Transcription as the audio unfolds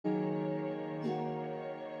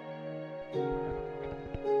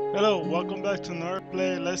Hello, welcome back to another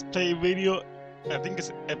Let's Play video. I think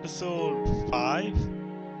it's episode 5.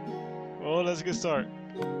 Well, let's get started.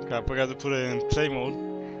 Okay, I forgot to put it in play mode.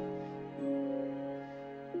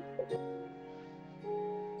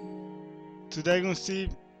 Today I'm gonna see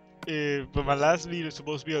if, but my last video is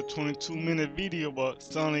supposed to be a 22-minute video, but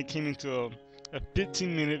suddenly came into a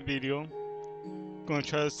 15-minute video. Gonna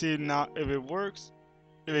try to see now if it works.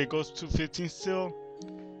 If it goes to 15 still,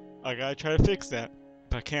 I gotta try to fix that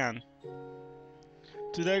if I can.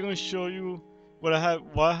 Today I'm gonna show you what I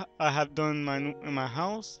have done in my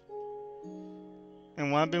house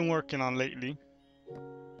and what I've been working on lately.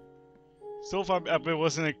 So far, if it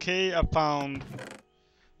wasn't a cave, I found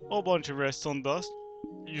a whole bunch of redstone dust.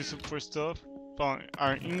 Use it for stuff. Found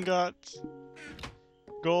iron ingots,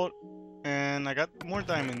 gold, and I got more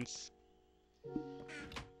diamonds.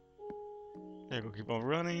 There we go, keep on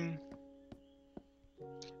running.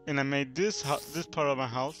 And I made this part of my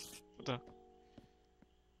house. What the?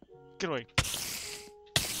 Get away.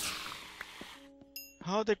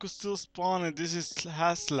 How they could still spawn and this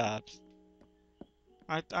has slabs.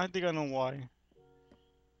 I think I know why.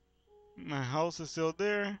 My house is still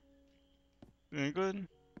there. Doing good.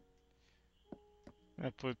 I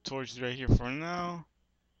put torches right here for now.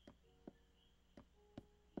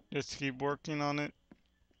 Just keep working on it.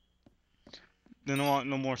 Then I want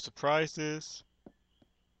no more surprises.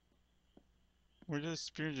 Where did the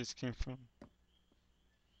spear just came from?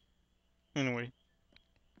 Anyway.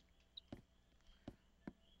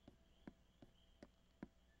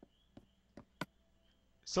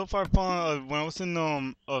 So far I found when I was in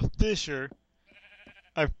a Fisher,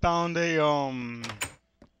 I found a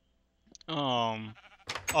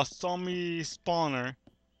zombie spawner.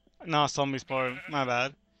 Not a zombie spawner, my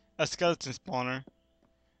bad. A skeleton spawner.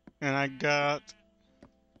 And I got,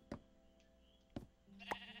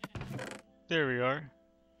 there we are,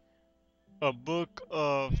 a book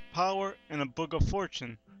of power and a book of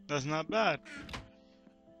fortune. That's not bad.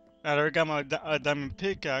 I already got my a diamond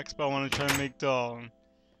pickaxe, but I want to try to make the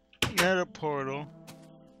nether portal.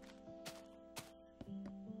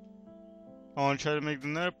 I want to try to make the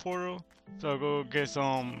nether portal, so I'll go get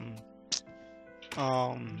some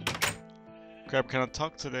crap, can I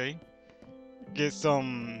talk today? Get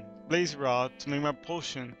some blaze rod to make my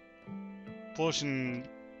potion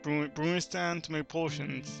brewing stand to make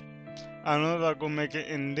potions. I don't know if I'll go make it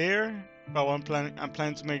in there, but I'm planning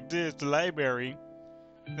to make this the library.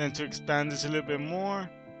 Then to expand this a little bit more,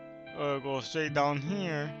 go straight down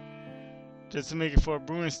here, just to make it for a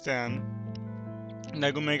brewing stand. And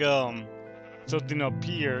I go make something up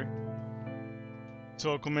here,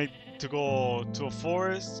 so I can make to go to a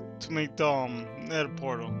forest to make the nether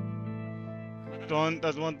portal.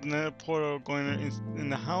 That's one the nether portal going in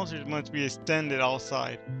the house. It must be extended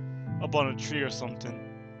outside, up on a tree or something.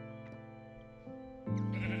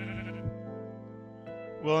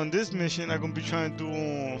 Well, in this mission, I'm gonna be trying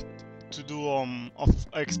to do a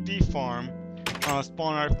XP farm on a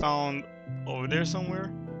spawner I found over there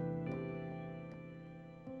somewhere.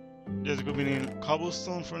 Just gonna be needing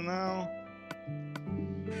cobblestone for now,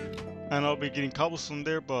 and I'll be getting cobblestone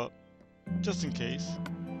there, but just in case.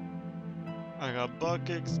 I got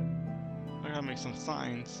buckets. I gotta make some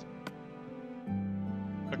signs.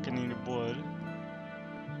 I can need wood.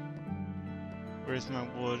 Where's my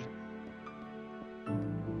wood?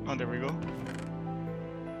 Oh, there we go.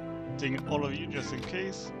 Taking all of you just in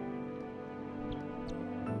case.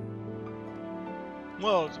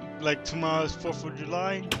 Well, like tomorrow's 4th of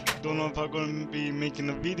July. Don't know if I'm gonna be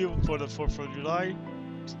making a video for the 4th of July.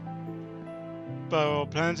 But I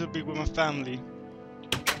plan to be with my family.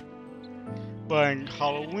 But in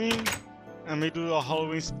Halloween, I may do a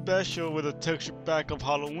Halloween special with a texture pack of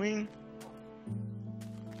Halloween.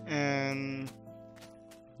 And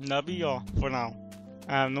that'll be all for now.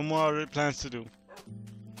 I have no more other plans to do.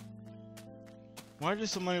 Why are there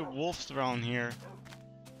so many wolves around here?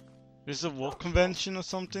 This is a wolf convention or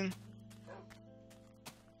something?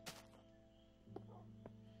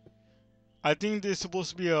 I think there's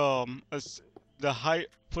supposed to be the height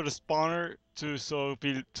for the spawner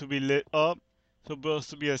to be lit up. So it's supposed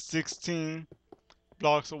to be a 16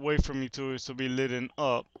 blocks away from me to be lit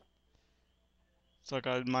up. So I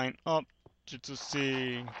got mine up just to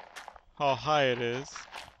see how high it is.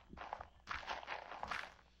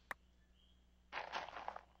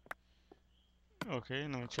 Okay,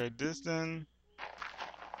 now try this then.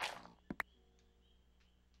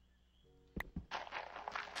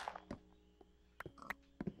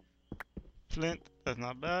 Flint, that's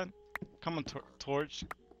not bad. Come on, torch.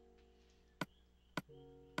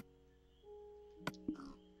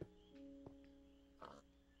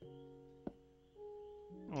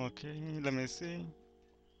 Okay, let me see.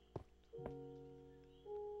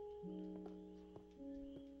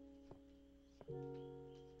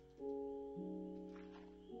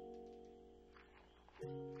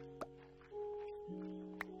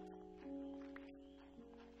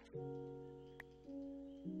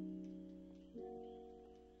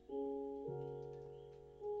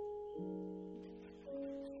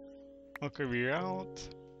 Okay, we're out.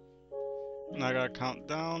 Now I gotta count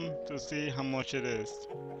down to see how much it is.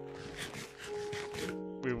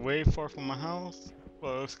 We're way far from my house.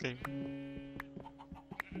 Well, okay.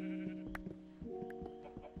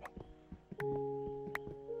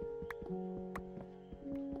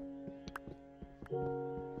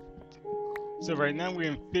 So right now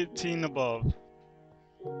we're in 15 above.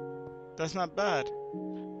 That's not bad.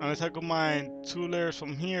 Unless I could mine 2 layers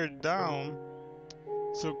from here down.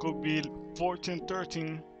 So it could be 14,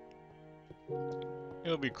 13.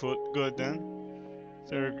 It'll be cool, good then.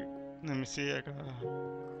 So let me see. I got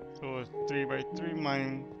so it's 3 by 3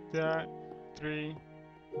 mining that 3.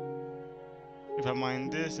 If I mine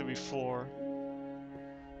this, it'll be 4.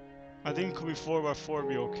 I think it could be 4 by 4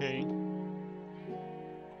 be okay.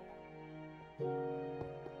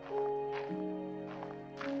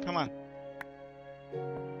 Come on.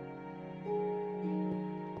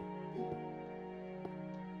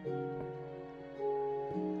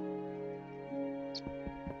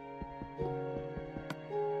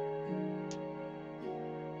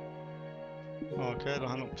 Okay, I don't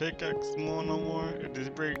have no pickaxe more no more. If this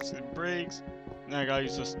breaks, it breaks. Now I gotta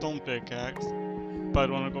use a stone pickaxe. But I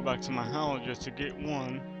don't want to go back to my house just to get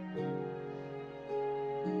one.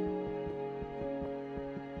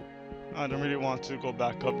 I don't really want to go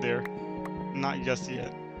back up there. Not just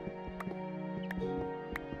yet.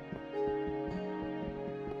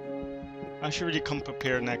 I should really come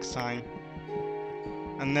prepared next time.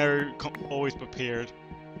 I'm never always prepared.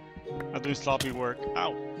 I'm doing sloppy work.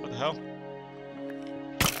 Ow! What the hell?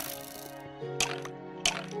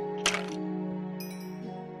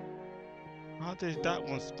 How did that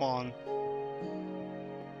one spawn?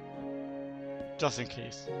 Just in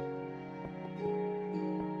case.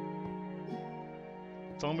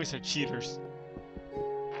 Zombies are cheaters.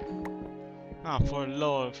 Ah, for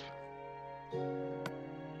love.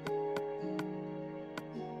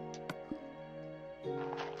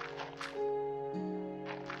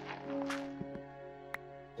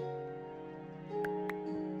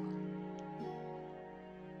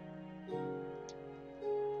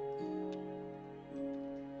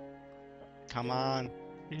 Come on.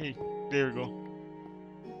 Hey, there we go.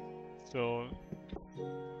 So,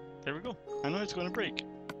 there we go. I know it's gonna break.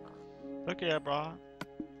 Okay, I brought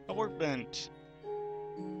a workbench.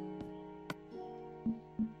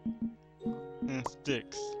 And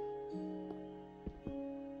sticks.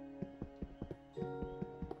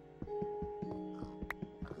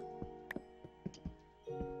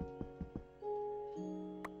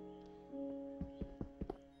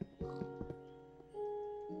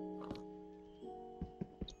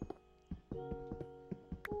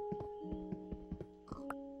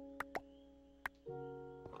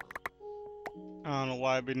 I don't know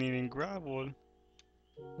why I've been eating gravel,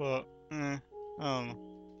 but I don't know.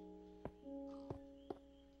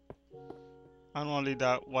 I don't want to leave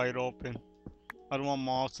that wide open. I don't want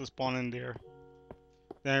moths to spawn in there.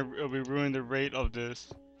 Then it'll be ruining the rate of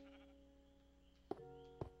this.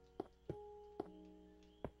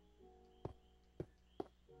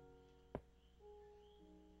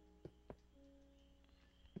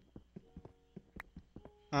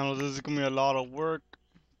 I know this is gonna be a lot of work,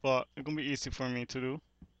 but it's gonna be easy for me to do.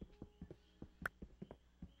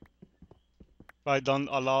 I've done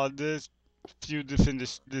a lot of this, few different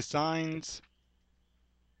designs.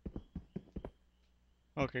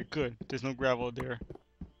 Okay, good. There's no gravel there.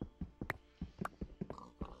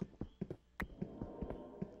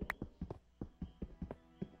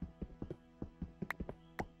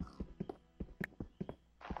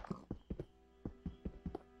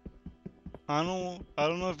 I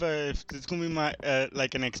don't know if this is gonna be my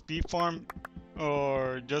like an XP farm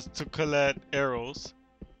or just to collect arrows.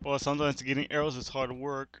 But sometimes getting arrows is hard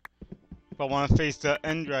work. If I want to face the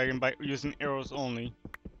end dragon by using arrows only,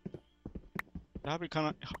 that'd be kind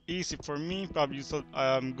of easy for me. Probably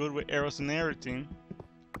I'm good with arrows and everything.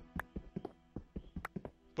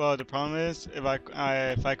 But the problem is, if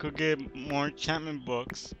I could get more enchantment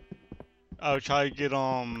books, I would try to get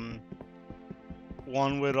one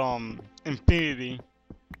with infinity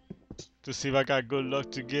to see if I got good luck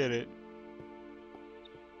to get it.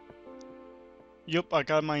 Yup, I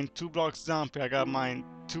got mine 2 blocks down. I got mine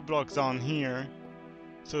 2 blocks down here.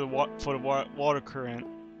 So for the water current.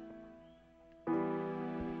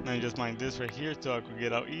 And just mine this right here so I could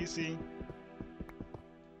get out easy.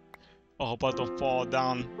 I hope I don't fall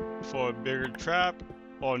down for a bigger trap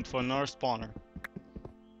or for another spawner.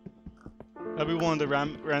 That'll be one of the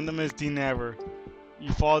randomest thing ever.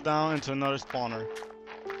 You fall down into another spawner.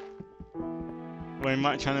 When you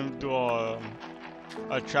might trying to do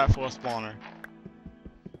a trap for a spawner.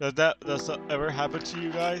 Does that ever happen to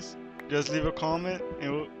you guys? Just leave a comment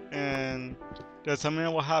and just tell me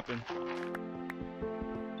what happened.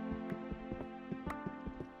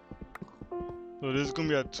 So this is gonna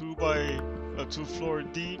be a 2 floor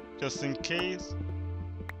deep, just in case.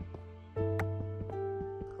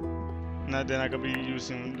 And then I could be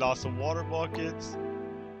using lots of water buckets.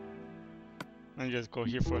 And just go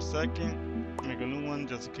here for a second, make a new one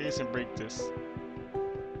just in case, and break this.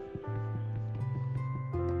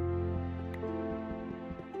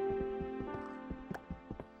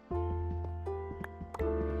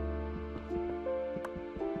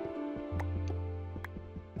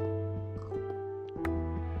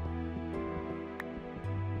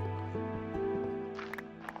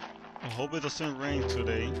 I hope it doesn't rain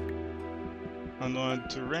today. I don't want it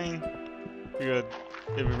to rain because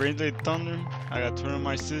if it rains like thunder, I gotta turn on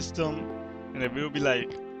my system and the video will be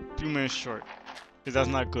like a few minutes short. Because that's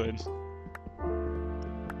not good.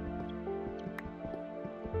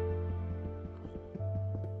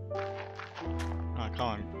 Ah, come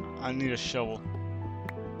on. I need a shovel.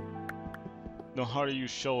 Know how to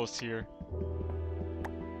use shovels here.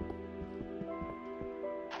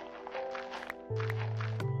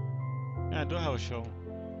 Yeah, I do have a shovel.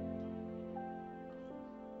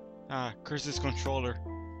 Ah, curse this controller.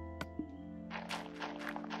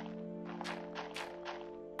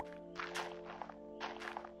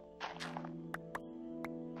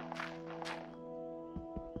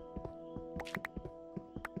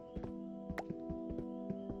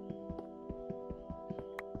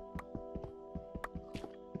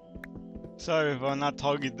 Sorry if I'm not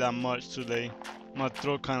talking that much today. My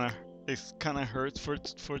throat kinda hurts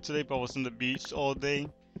for today, but I was on the beach all day.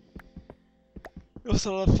 It was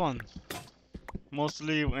a lot of fun.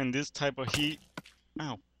 Mostly in this type of heat.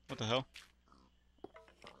 Ow, what the hell?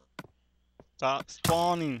 Stop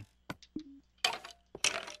spawning.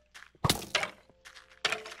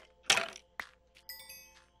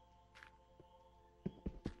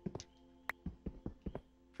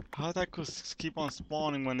 How that could keep on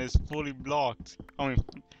spawning when it's fully blocked? I mean,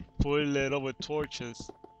 fully lit up with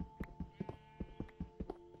torches.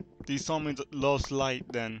 These zombies loves light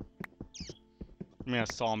then. I mean,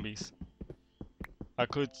 zombies.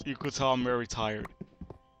 You could tell I'm very tired.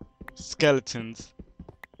 Skeletons.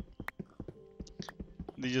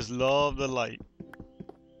 They just love the light.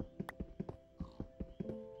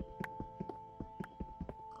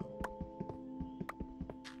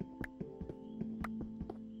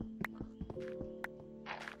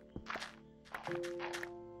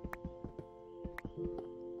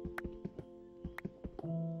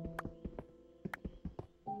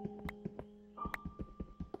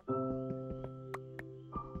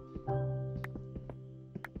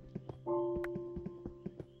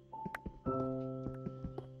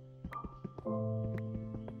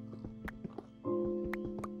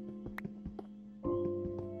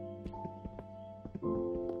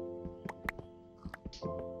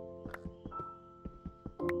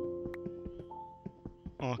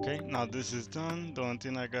 Okay, now this is done. The only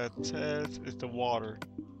thing I gotta test is the water.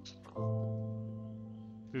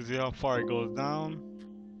 To see how far it goes down.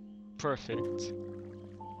 Perfect.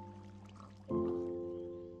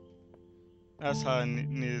 That's how I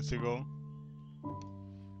needed to go.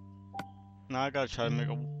 Now I gotta try to make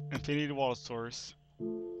an infinity water source.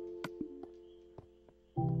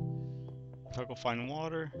 If I go find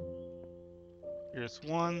water. Here's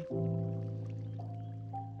one.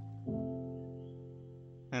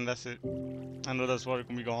 And that's it. I know that's water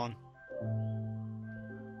can be gone.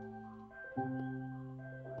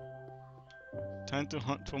 Time to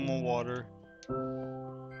hunt for more water.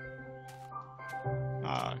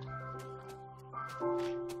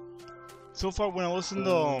 So far, when I was in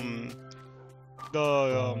the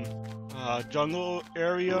jungle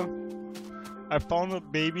area, I found a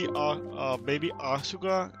baby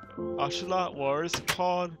Ashula, what is it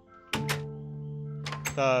called?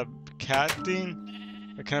 The cat thing.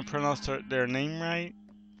 I can't pronounce their name right.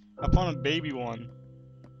 I found a baby one.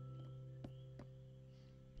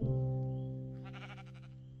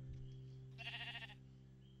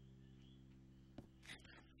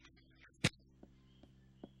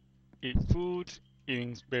 Eat food.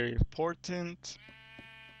 Eating is very important.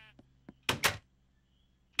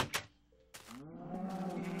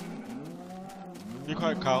 Be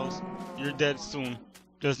quiet, cows. You're dead soon.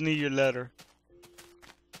 Just need your letter.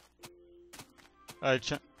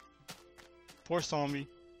 Poor zombie.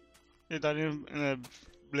 He died in a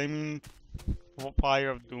blaming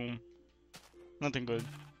fire of doom. Nothing good.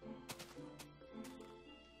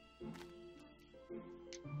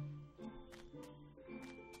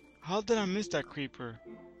 How did I miss that creeper?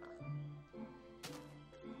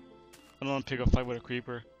 I don't want to pick a fight with a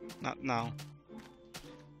creeper. Not now.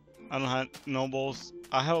 I don't have no bows.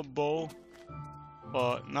 I have a bow,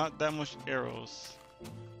 but not that much arrows.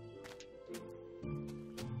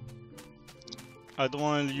 I don't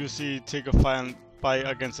want to usually take a fight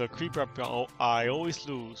against a creeper. I always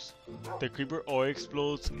lose. The creeper always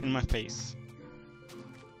explodes in my face.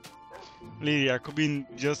 Literally, I could be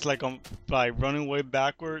just like running way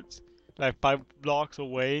backwards, like 5 blocks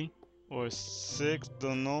away or 6,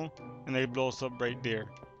 don't know, and it blows up right there.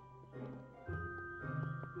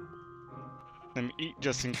 Let me eat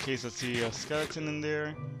just in case I see a skeleton in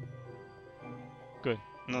there. Good,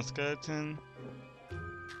 no skeleton.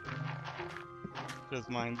 Just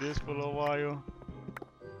mine this for a little while.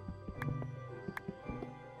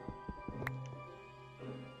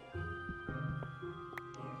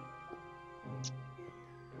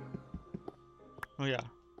 Oh yeah,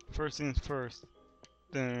 first things first.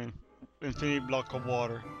 Then infinity block of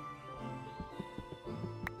water.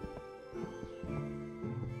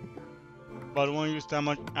 But I don't want to use that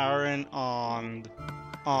much iron on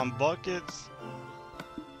buckets.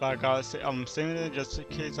 But I'm saving it just in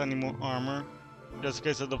case I need more armor. Just in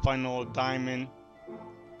case I don't find no diamond.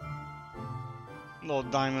 No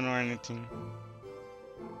diamond or anything.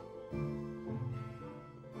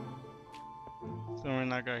 So we're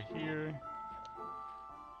not got here.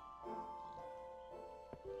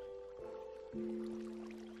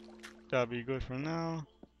 That'll be good for now.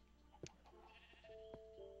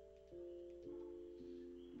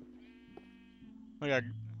 Oh yeah,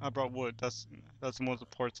 I brought wood. That's the most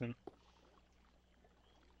important.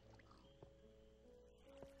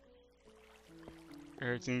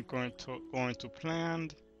 Everything going to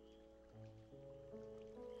planned.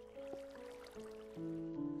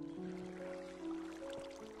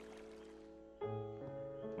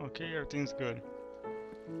 Okay, everything's good.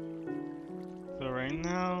 So right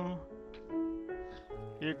now,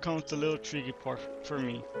 here comes the little tricky part for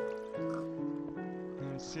me.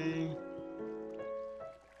 Let's see.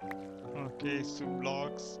 Okay, 2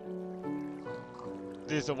 blocks.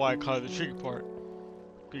 This is why I call it the tricky part.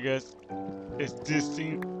 Because it's this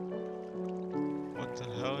thing. What the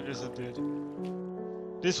hell just I did?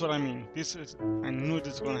 This is what I mean. I knew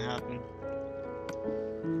this was gonna happen.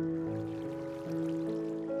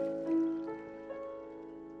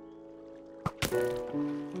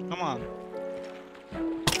 Come on.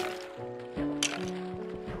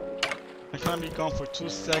 I can't be gone for 2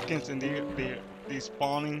 seconds and they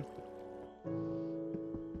spawning.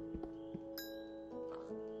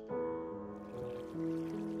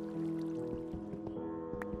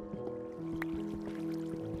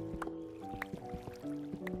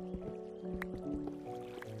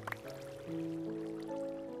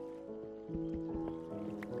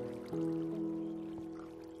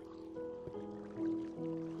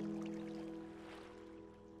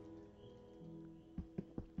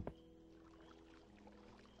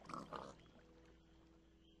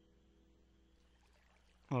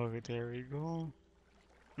 Okay, there we go.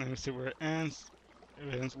 Let me see where it ends.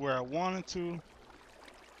 If it ends where I want it to,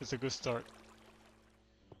 it's a good start.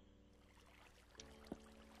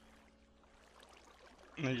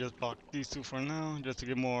 Let me just block these 2 for now, just to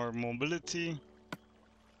get more mobility.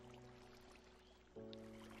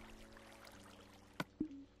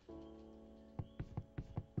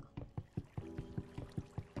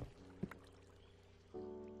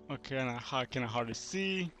 Okay, and I can hardly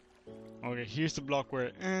see. Okay, here's the block where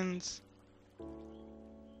it ends.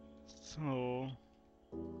 So,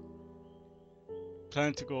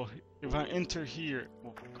 plan to go. If I enter here,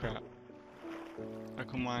 oh crap! I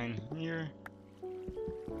can mine here.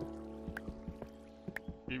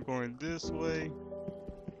 Keep going this way.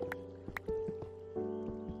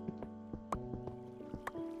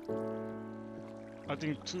 I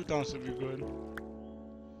think 2 down should be good.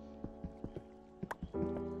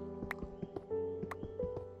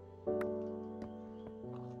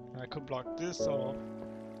 I could block this off,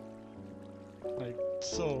 like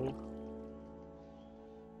so.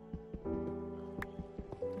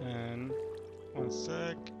 And 1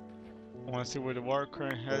 sec. I want to see where the water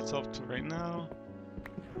current heads up to right now.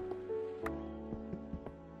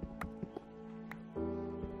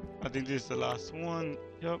 I think this is the last one.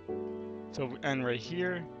 Yep. So we end right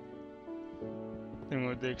here. Then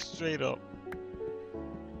we'll dig straight up.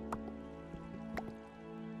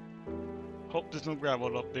 Hope there's no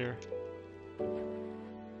gravel up there.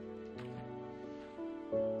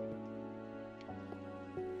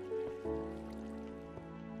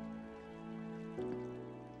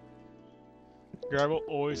 Gravel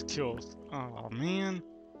always kills. Oh man.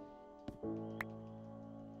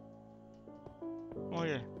 Oh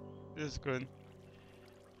yeah, this is good.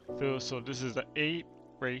 So this is the 8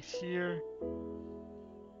 right here.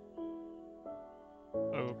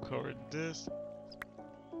 I will cover this.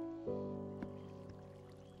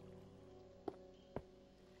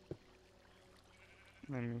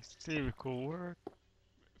 Let me see if it could work.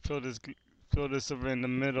 Fill this over in the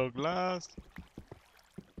middle glass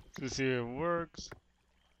to see if it works.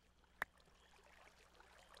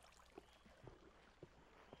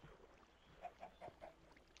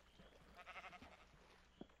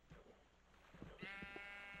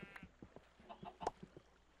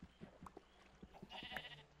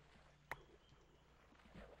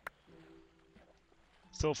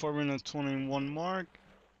 So far we're in the 21 mark.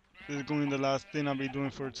 This is going to be the last thing I'll be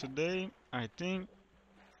doing for today, I think.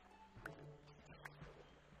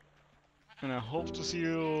 And I hope to see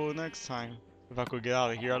you next time, if I could get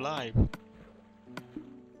out of here alive.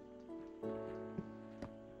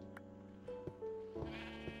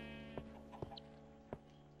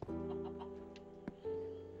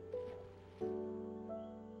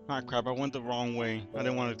 Ah crap, I went the wrong way. I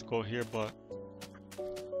didn't want it to go here, but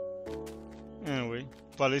anyway.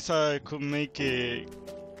 But at least I could make it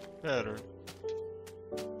better.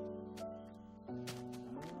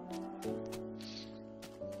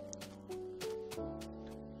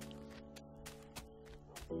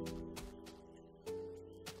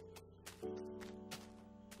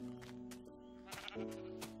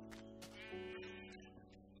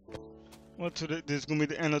 Well, today this is gonna be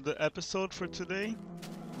the end of the episode for today.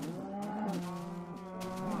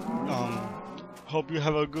 Hope you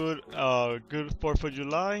have a good 4th of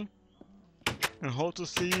July, and hope to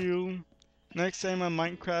see you next time on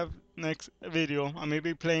Minecraft next video. I may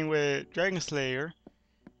be playing with Dragon Slayer.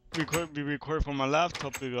 Be recording from my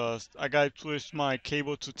laptop because I gotta switch my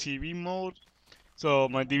cable to TV mode, so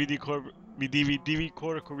my DVD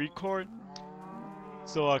recorder could record.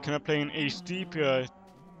 So I cannot play in HD because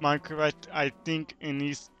Minecraft I think it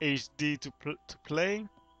needs HD to play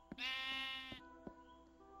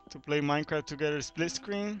Minecraft together split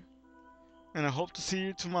screen. And I hope to see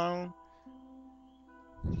you tomorrow.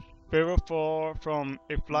 Farewell from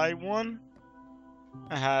A Fly One.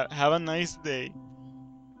 And have a nice day.